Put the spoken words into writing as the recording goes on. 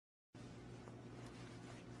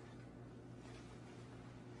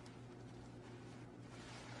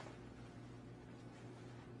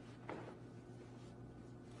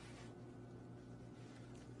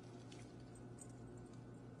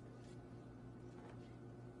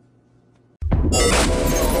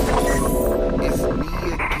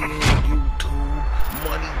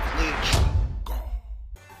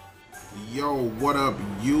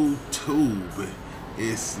YouTube,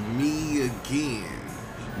 it's me again,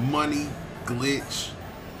 Money Glitch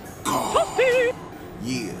God.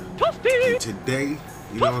 Yeah, and today,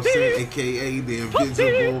 you know what I'm saying, aka the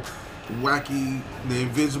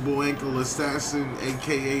invisible ankle assassin,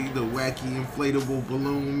 aka the wacky inflatable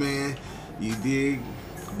balloon man, you dig?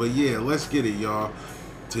 But yeah, let's get it, y'all.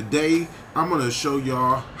 Today I'm gonna show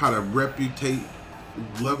y'all how to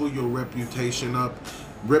level your reputation up.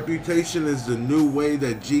 Reputation is the new way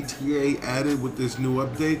that GTA added with this new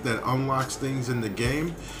update that unlocks things in the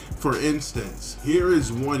game. For instance, here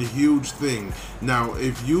is one huge thing. Now,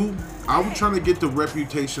 I'm trying to get the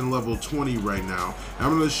reputation level 20 right now.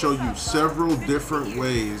 I'm going to show you several different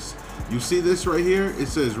ways. You see this right here? It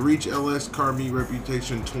says reach LS car meet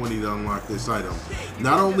reputation 20 to unlock this item.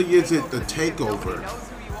 Not only is it the takeover.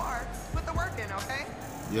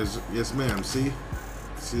 Yes, ma'am. See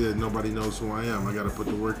that nobody knows who I am. I gotta put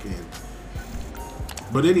the work in.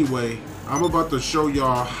 But anyway, I'm about to show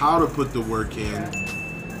y'all how to put the work in,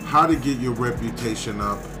 how to get your reputation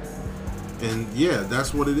up, and yeah,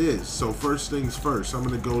 that's what it is. So first things first, I'm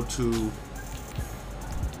gonna go to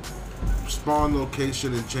spawn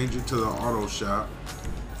location and change it to the auto shop.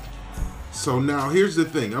 So now here's the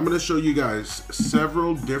thing. I'm gonna show you guys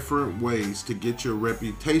several different ways to get your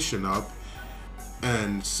reputation up.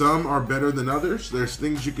 And some are better than others. There's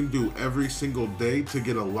things you can do every single day to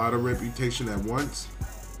get a lot of reputation at once.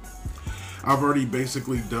 I've already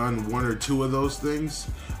basically done one or two of those things.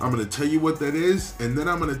 I'm going to tell you what that is, and then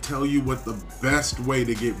I'm going to tell you what the best way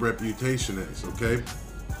to get reputation is, okay?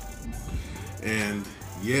 And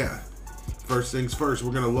yeah, first things first,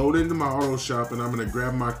 we're going to load into my auto shop, and I'm going to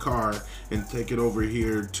grab my car and take it over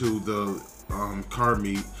here to the car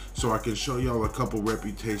meet so I can show y'all a couple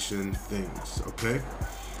reputation things, okay?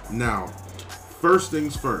 Now, first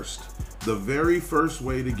things first, the very first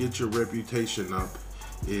way to get your reputation up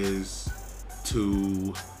is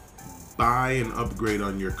to buy an upgrade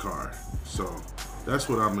on your car. So that's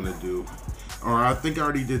what I'm gonna do, or I think I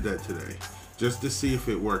already did that today just to see if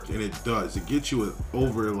it worked, and it does. It gets you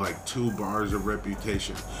over like 2 bars of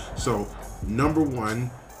reputation. So number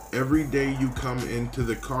one, every day you come into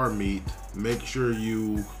the car meet, make sure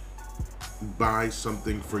you buy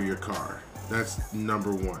something for your car. That's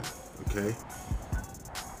number one, okay?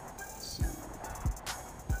 Let's see.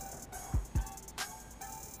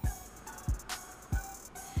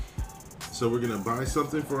 So we're gonna buy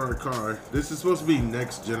something for our car. This is supposed to be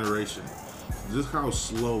next generation. Just how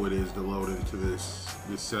slow it is to load into this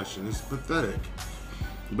session. It's pathetic.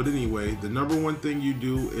 But anyway, the number one thing you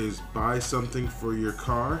do is buy something for your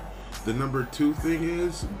car. The number two thing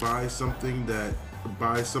is buy something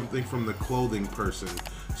from the clothing person.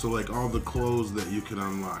 So like all the clothes that you can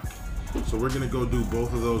unlock. So we're gonna go do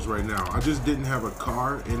both of those right now. I just didn't have a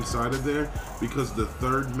car inside of there because the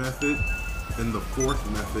third method and the fourth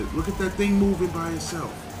method, look at that thing moving by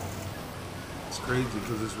itself. It's crazy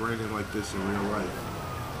because it's raining like this in real life.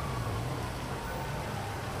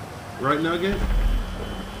 Right, Nugget?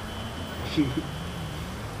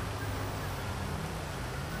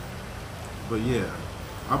 But yeah,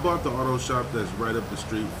 I bought the auto shop that's right up the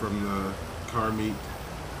street from the car meet.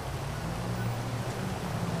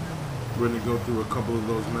 We're gonna go through a couple of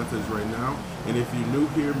those methods right now. And if you're new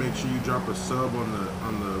here, make sure you drop a sub on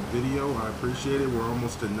the video. I appreciate it. We're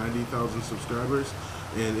almost to 90,000 subscribers,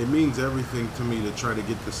 and it means everything to me to try to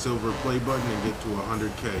get the silver play button and get to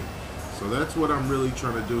 100K. So that's what I'm really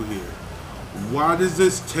trying to do here. Why does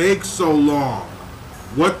this take so long?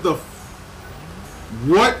 What the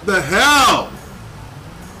hell?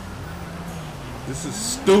 This is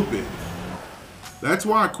stupid. That's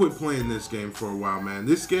why I quit playing this game for a while, man.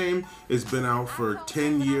 This game has been out for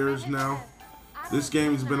 10 years now. This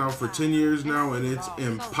game's been out for 10 years now, and it's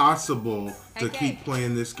impossible to keep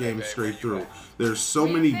playing this game straight through. There's so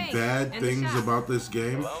many bad things about this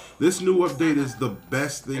game. This new update is the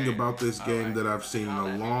best thing about this game that I've seen in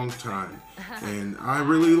a long time, and I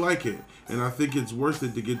really like it. And I think it's worth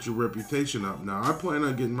it to get your reputation up. Now, I plan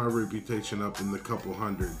on getting my reputation up in the couple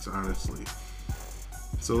hundreds, honestly.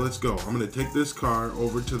 So let's go. I'm going to take this car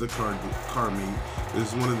over to the car meet.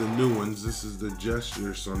 This is one of the new ones. This is the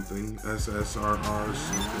Gesture something. SSRR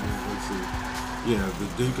something. Let's see. Yeah, the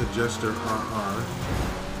Dinka Jester RR.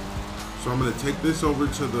 So I'm going to take this over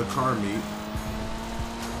to the car meet.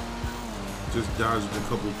 Just dodged a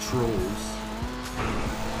couple trolls.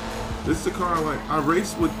 This is the car I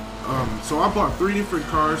raced with. So I bought 3 different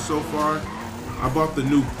cars so far. I bought the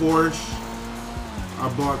new Porsche. I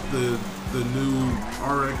bought the new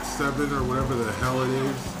RX-7 or whatever the hell it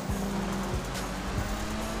is.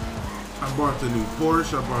 I bought the new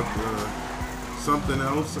Porsche. I bought the something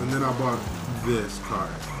else, and then I bought this car.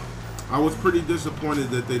 I was pretty disappointed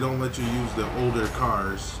that they don't let you use the older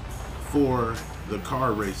cars for the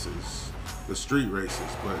car races, the street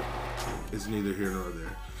races, but it's neither here nor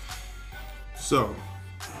there. So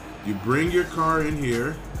you bring your car in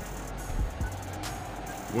here.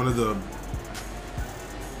 One of the,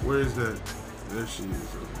 where is that? There she is.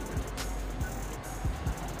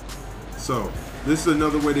 So this is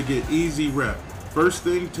another way to get easy rep. First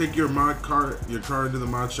thing, take your car into the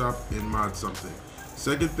mod shop and mod something.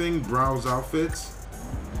 Second thing, browse outfits.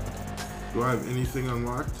 Do I have anything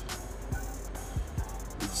unlocked?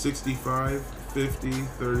 It's 65, 50,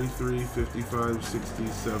 33, 55, 60,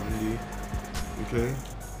 70. Okay.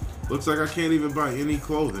 Looks like I can't even buy any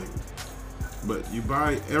clothing. But you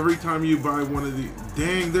buy, every time you buy one of the,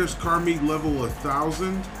 dang, there's car meet level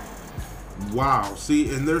 1,000. Wow.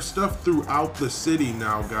 See, and there's stuff throughout the city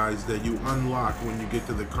now, guys, that you unlock when you get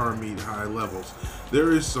to the car meet high levels.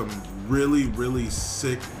 There is some really, really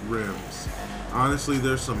sick rims. Honestly,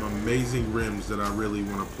 there's some amazing rims that I really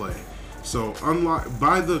want to play. So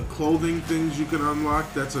buy the clothing things you can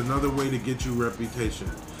unlock. That's another way to get you reputation.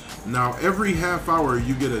 Now, every half hour,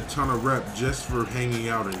 you get a ton of rep just for hanging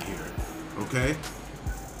out in here. Okay?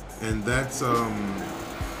 And that's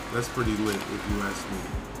pretty lit if you ask me.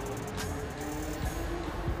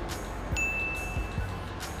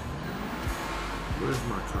 Where's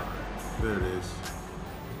my car? There it is.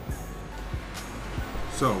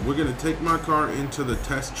 So we're gonna take my car into the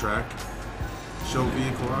test track, show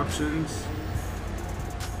vehicle options,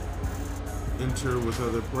 enter with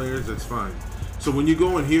other players, that's fine. So when you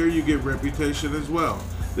go in here, you get reputation as well.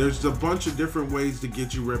 There's a bunch of different ways to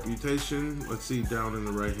get you reputation. Let's see down in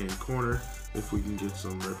the right hand corner if we can get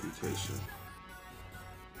some reputation.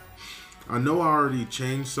 I know I already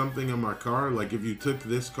changed something in my car. Like if you took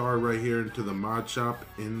this car right here into the mod shop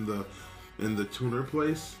in the tuner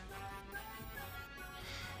place.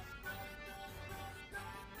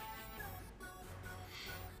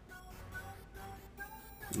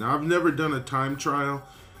 Now I've never done a time trial,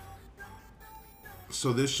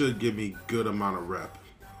 so this should give me good amount of rep.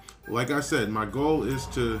 Like I said, my goal is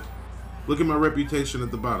to look at my reputation at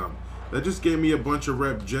the bottom. That just gave me a bunch of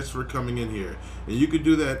rep just for coming in here. And you could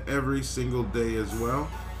do that every single day as well.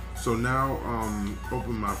 So now,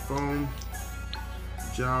 open my phone.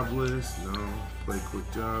 Job list, no. Play quick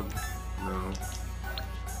job, no.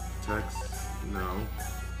 Text, no.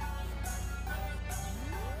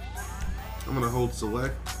 I'm gonna hold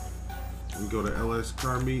select and go to LS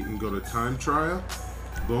car meet and go to time trial.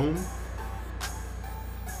 Boom.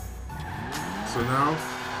 So now,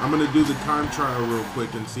 I'm gonna do the time trial real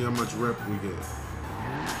quick and see how much rep we get.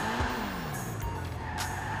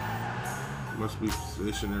 Must be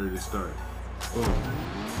stationary to start. Boom.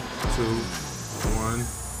 2, 1,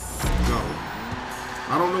 go.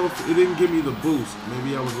 I don't know if it didn't give me the boost.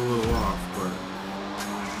 Maybe I was a little off, but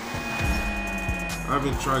I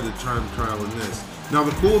haven't tried the time trial in this. Now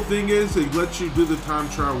the cool thing is it lets you do the time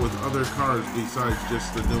trial with other cars besides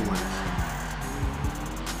just the new ones.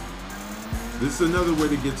 This is another way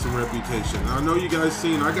to get some reputation. I know you guys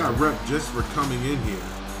seen I got rep just for coming in here,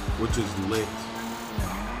 which is lit.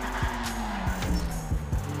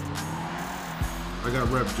 I got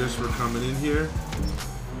rep just for coming in here.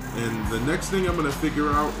 And the next thing I'm gonna figure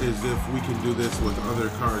out is if we can do this with other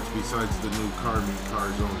cars besides the new car meet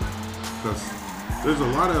cars only. Because there's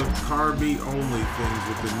a lot of car meet only things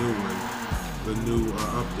with the new one, the new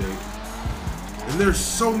update. And there's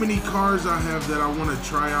so many cars I have that I want to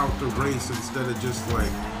try out the race instead of just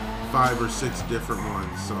like 5 or 6 different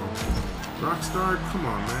ones. So Rockstar, come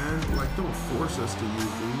on, man, like don't force us to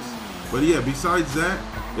use these. But yeah, besides that,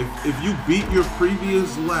 if you beat your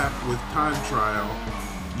previous lap with time trial,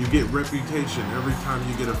 you get reputation every time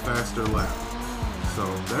you get a faster lap. So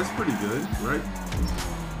that's pretty good, right?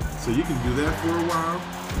 So you can do that for a while.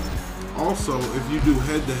 Also, if you do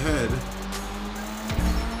head-to-head,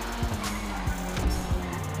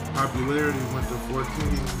 popularity went to 14.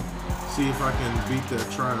 See if I can beat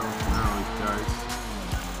that trial now, guys.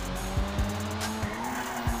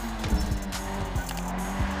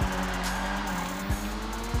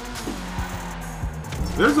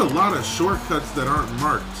 There's a lot of shortcuts that aren't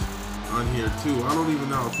marked on here too. I don't even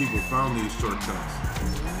know how people found these shortcuts.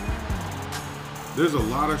 There's a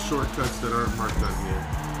lot of shortcuts that aren't marked on here.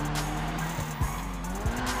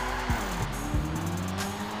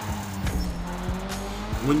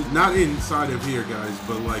 When not inside of here, guys,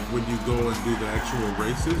 but like when you go and do the actual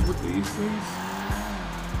races with these things,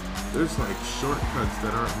 there's like shortcuts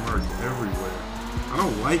that aren't marked everywhere. I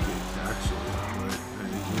don't like it actually, but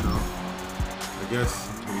hey, you know, I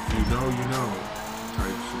guess if you know, you know,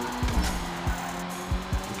 type shit.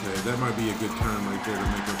 Okay, that might be a good turn right there to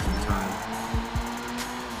make up some time.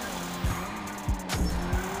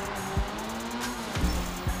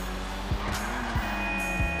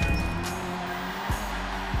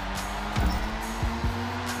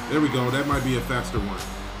 There we go. That might be a faster one.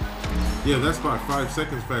 Yeah, that's about 5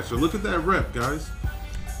 seconds faster. Look at that rep, guys.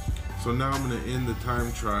 So now I'm going to end the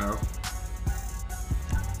time trial.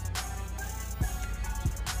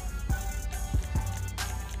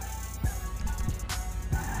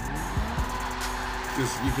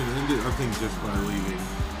 You can end it, I think, just by leaving.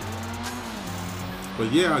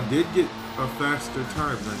 But yeah, I did get a faster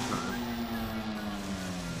time that time.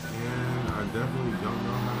 And I definitely don't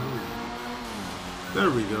know how to leave. There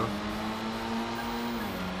we go.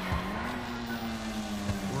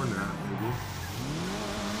 Or not,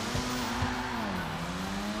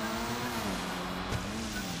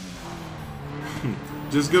 maybe.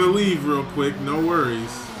 Just gonna leave real quick, no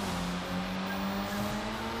worries.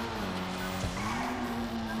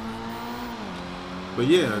 But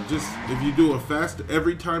yeah, just if you do a fast,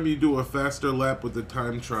 every time you do a faster lap with the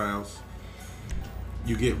time trials,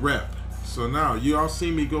 you get rep. So now you all see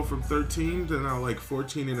me go from 13 to now like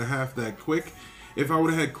 14 and a half that quick. If I would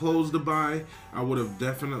have had closed to buy, I would have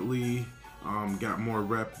definitely got more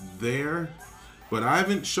rep there. But I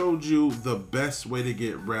haven't showed you the best way to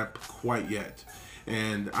get rep quite yet.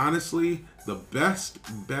 And honestly, the best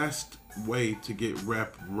way to get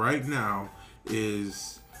rep right now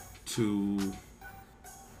is to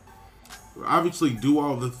obviously do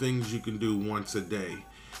all the things you can do once a day.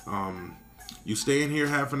 You stay in here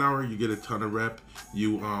half an hour, you get a ton of rep.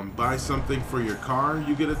 You buy something for your car,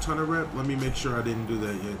 you get a ton of rep. Let me make sure I didn't do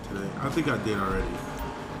that yet today. I think I did already.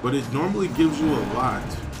 But it normally gives you a lot.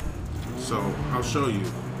 So I'll show you.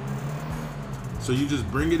 So you just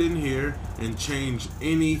bring it in here and change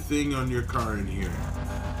anything on your car in here.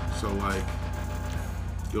 So like,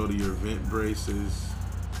 go to your vent braces,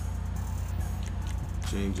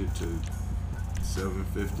 change it to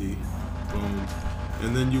 750, boom,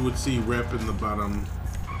 and then you would see rep in the bottom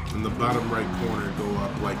right corner go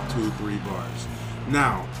up like 2-3 bars.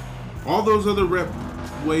 Now, all those other rep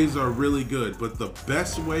ways are really good, but the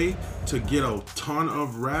best way to get a ton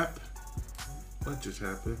of rep, what just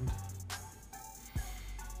happened?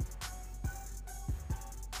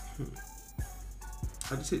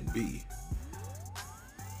 I just hit B.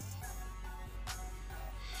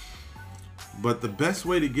 But the best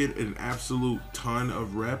way to get an absolute ton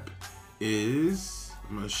of rep is,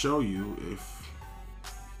 I'm going to show you if,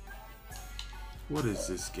 what is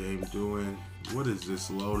this game doing? What is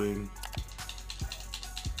this loading?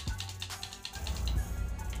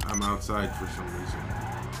 I'm outside for some reason.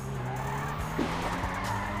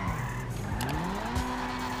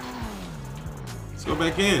 Let's go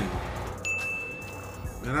back in.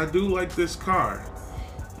 And I do like this car.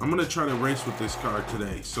 I'm gonna try to race with this car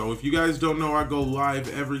today. So if you guys don't know, I go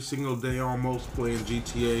live every single day almost playing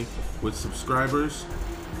GTA with subscribers.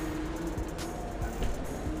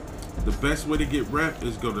 The best way to get rep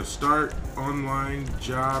is go to start, online,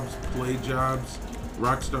 jobs, play jobs,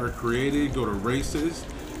 Rockstar created, go to races,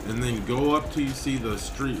 and then go up till you see the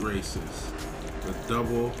street races. The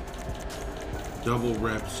double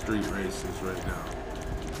rep street races right now.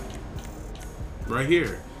 Right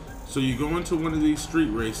here. So you go into one of these street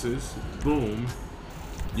races, boom.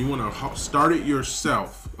 You want to start it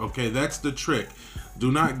yourself. Okay, that's the trick. Do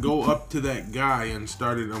not go up to that guy and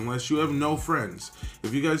start it unless you have no friends.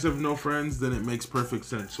 If you guys have no friends, then it makes perfect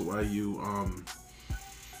sense why you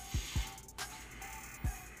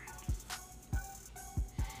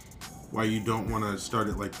don't want to start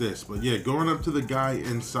it like this. But yeah, going up to the guy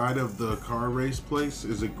inside of the car race place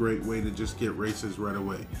is a great way to just get races right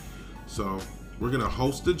away. So we're gonna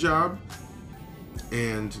host a job,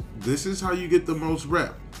 and this is how you get the most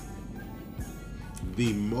rep.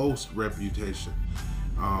 The most reputation.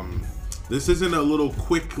 This isn't a little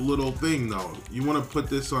quick little thing though. You want to put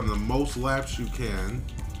this on the most laps you can.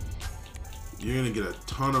 You're gonna get a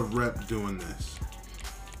ton of rep doing this.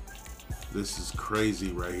 This is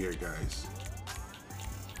crazy right here, guys.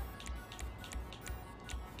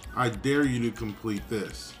 I dare you to complete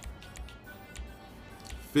this.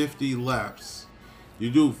 50 laps. You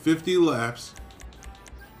do 50 laps.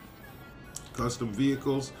 Custom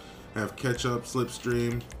vehicles have catch-up,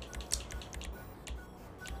 slipstream,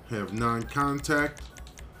 have non-contact,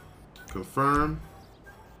 confirm,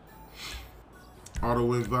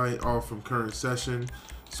 auto invite, all from current session.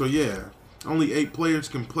 So yeah, only 8 players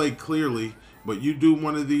can play clearly, but you do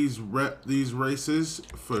one of these races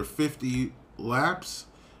for 50 laps,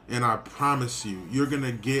 and I promise you, you're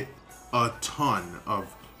gonna get a ton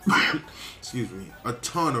of excuse me, a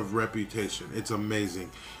ton of reputation. It's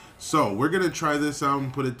amazing. So we're gonna try this out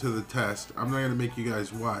and put it to the test. I'm not gonna make you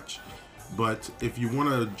guys watch, but if you want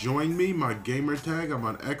to join me, my gamer tag, I'm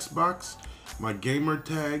on Xbox. My gamer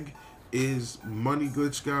tag is Money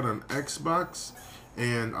Glitch God on Xbox,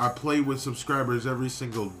 and I play with subscribers every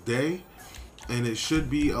single day, and it should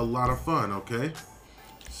be a lot of fun. Okay,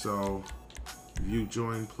 so view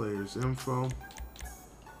join players info.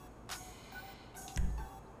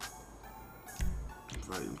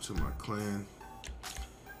 Invite them to my clan.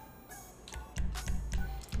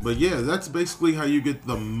 But yeah, that's basically how you get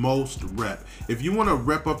the most rep. If you want to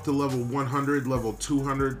rep up to level 100, level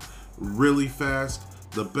 200 really fast,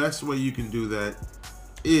 the best way you can do that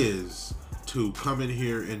is to come in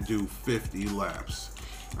here and do 50 laps.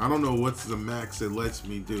 I don't know what's the max it lets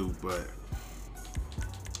me do, but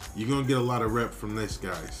you're going to get a lot of rep from this,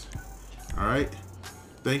 guys. All right?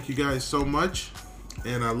 Thank you guys so much,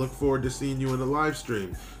 and I look forward to seeing you in the live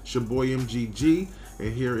stream. It's your boy MGG.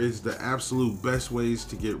 And here is the absolute best ways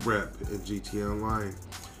to get rep in GTA Online.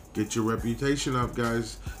 Get your reputation up,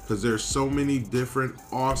 guys, because there's so many different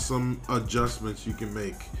awesome adjustments you can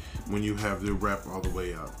make when you have the rep all the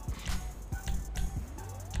way up.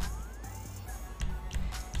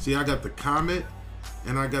 See, I got the Comet,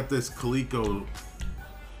 and I got this Coleco.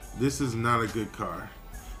 This is not a good car.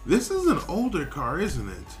 This is an older car, isn't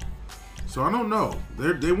it? So I don't know.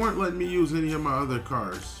 They weren't letting me use any of my other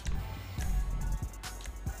cars.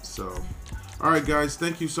 So, alright guys,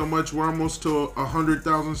 thank you so much. We're almost to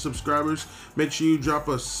 100,000 subscribers. Make sure you drop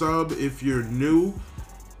a sub if you're new.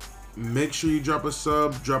 Make sure you drop a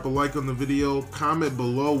sub, drop a like on the video, comment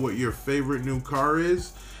below what your favorite new car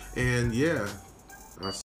is. And yeah,